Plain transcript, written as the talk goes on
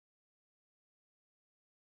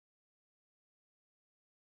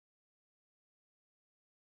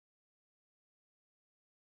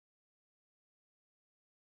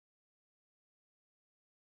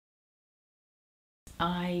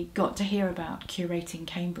I got to hear about Curating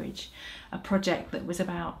Cambridge, a project that was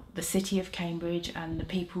about the city of Cambridge and the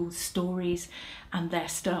people's stories and their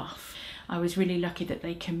stuff. I was really lucky that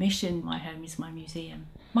they commissioned My Home is My Museum.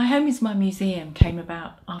 My Home is My Museum came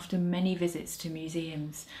about after many visits to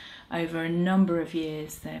museums over a number of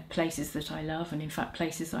years. They're places that I love, and in fact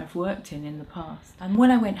places I've worked in the past. And when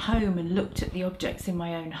I went home and looked at the objects in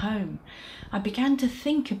my own home, I began to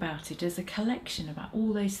think about it as a collection, about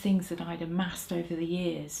all those things that I'd amassed over the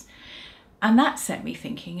years. And that set me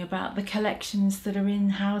thinking about the collections that are in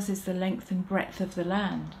houses the length and breadth of the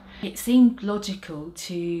land. It seemed logical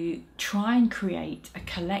to try and create a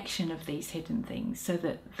collection of these hidden things so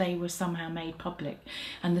that they were somehow made public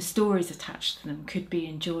and the stories attached to them could be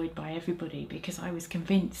enjoyed by everybody, because I was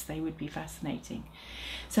convinced they would be fascinating.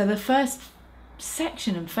 So the first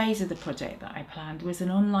section and phase of the project that I planned was an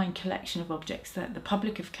online collection of objects that the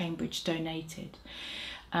public of Cambridge donated.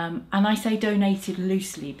 And I say donated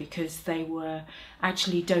loosely because they were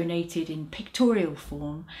actually donated in pictorial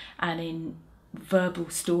form and in verbal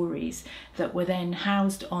stories that were then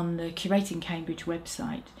housed on the Curating Cambridge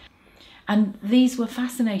website. And these were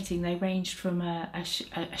fascinating. They ranged from a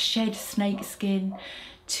shed snake skin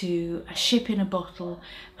to a ship in a bottle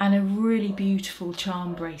and a really beautiful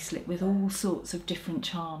charm bracelet with all sorts of different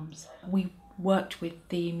charms. We worked with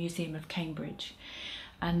the Museum of Cambridge,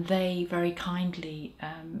 and they very kindly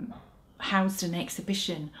housed an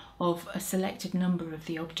exhibition of a selected number of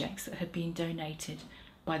the objects that had been donated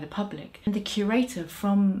by the public. And the curator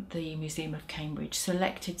from the Museum of Cambridge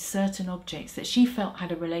selected certain objects that she felt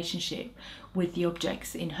had a relationship with the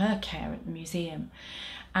objects in her care at the museum.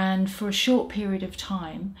 And for a short period of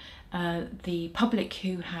time, the public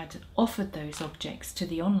who had offered those objects to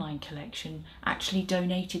the online collection actually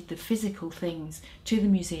donated the physical things to the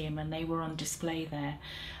museum, and they were on display there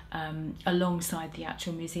alongside the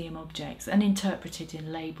actual museum objects and interpreted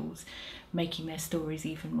in labels, making their stories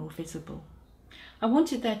even more visible. I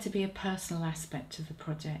wanted there to be a personal aspect to the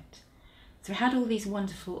project. So we had all these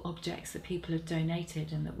wonderful objects that people had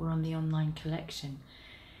donated and that were on the online collection.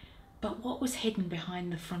 But what was hidden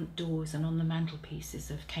behind the front doors and on the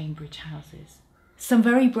mantelpieces of Cambridge houses? Some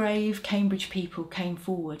very brave Cambridge people came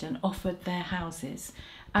forward and offered their houses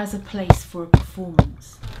as a place for a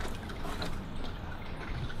performance.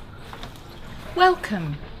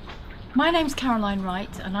 Welcome! My name's Caroline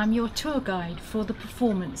Wright and I'm your tour guide for the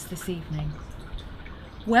performance this evening.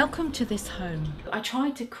 Welcome to this home. I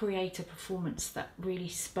tried to create a performance that really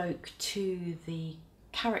spoke to the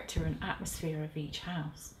character and atmosphere of each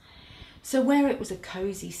house. So where it was a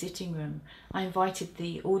cosy sitting room, I invited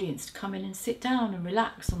the audience to come in and sit down and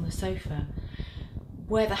relax on the sofa.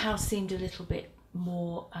 Where the house seemed a little bit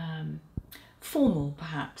more formal,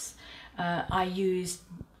 perhaps, I used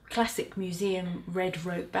classic museum red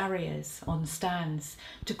rope barriers on stands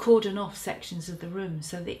to cordon off sections of the room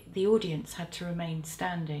so that the audience had to remain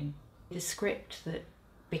standing. The script that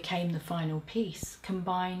became the final piece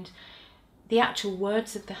combined the actual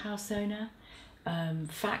words of the house owner,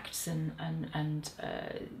 facts and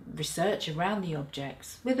research around the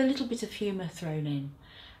objects, with a little bit of humour thrown in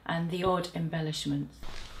and the odd embellishments.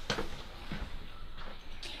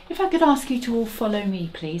 If I could ask you to all follow me,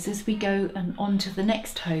 please, as we go on to the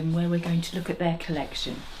next home where we're going to look at their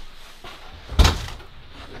collection.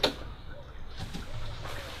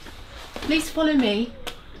 Please follow me.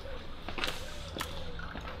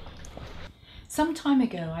 Some time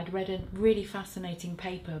ago I'd read a really fascinating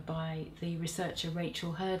paper by the researcher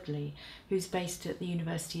Rachel Hurdley, who's based at the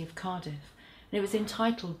University of Cardiff, and it was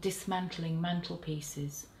entitled Dismantling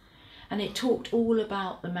Mantelpieces. And it talked all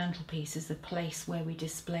about the mantelpiece as a place where we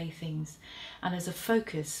display things and as a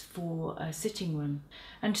focus for a sitting room.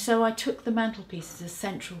 And so I took the mantelpiece as a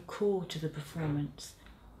central core to the performance.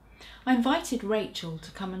 I invited Rachel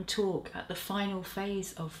to come and talk at the final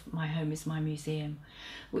phase of My Home is My Museum,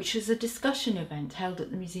 which was a discussion event held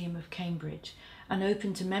at the Museum of Cambridge and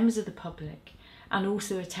open to members of the public, and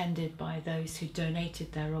also attended by those who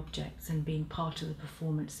donated their objects and been part of the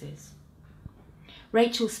performances.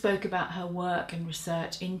 Rachel spoke about her work and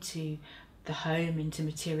research into the home, into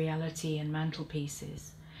materiality and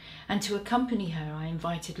mantelpieces. And to accompany her, I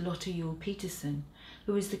invited Lotte Yuel-Petersen,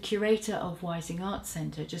 who is the curator of Wising Arts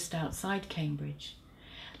Centre just outside Cambridge.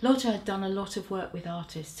 Lotte had done a lot of work with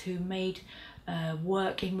artists who made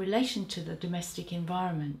work in relation to the domestic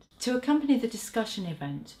environment. To accompany the discussion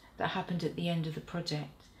event that happened at the end of the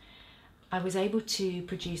project, I was able to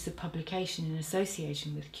produce a publication in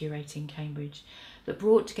association with Curating Cambridge that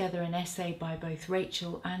brought together an essay by both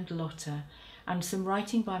Rachel and Lotte and some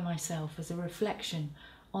writing by myself as a reflection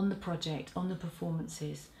on the project, on the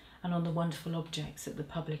performances and on the wonderful objects that the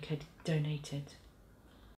public had donated.